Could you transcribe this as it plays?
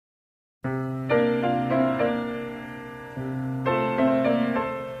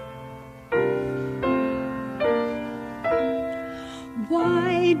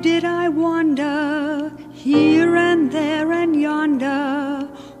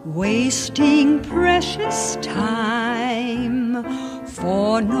wasting precious time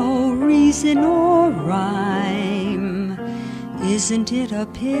for no reason or rhyme. Isn't it a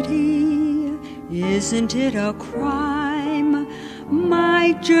pity? Isn't it a crime?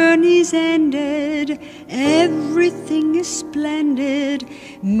 My journey's ended, everything is splendid.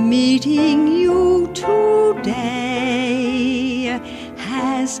 Meeting you today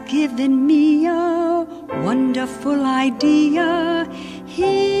has given me a wonderful idea.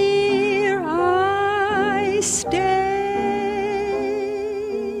 Here I stay.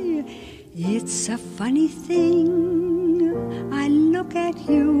 It's a funny thing, I look at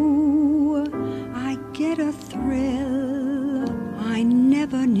you, I get a thrill I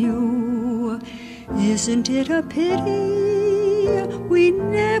never knew. Isn't it a pity we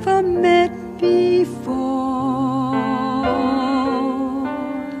never met before?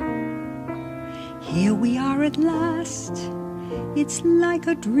 Here we are at last, it's like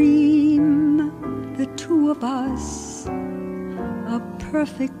a dream, the two of us, a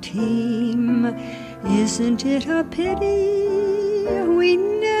perfect team. Isn't it a pity we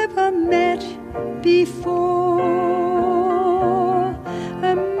never met before?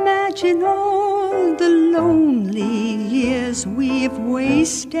 Imagine all the lonely years we've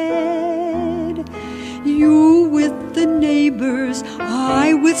wasted. You with the neighbors,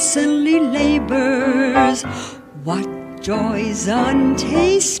 I with silly labors. What joys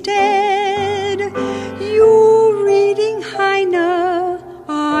untasted. You reading Heine,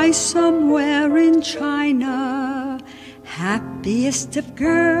 I somewhere in China. Happiest of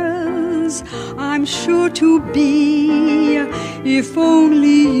girls I'm sure to be, if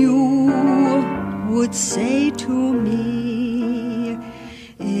only you would say to me,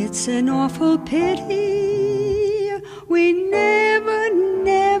 it's an awful pity we never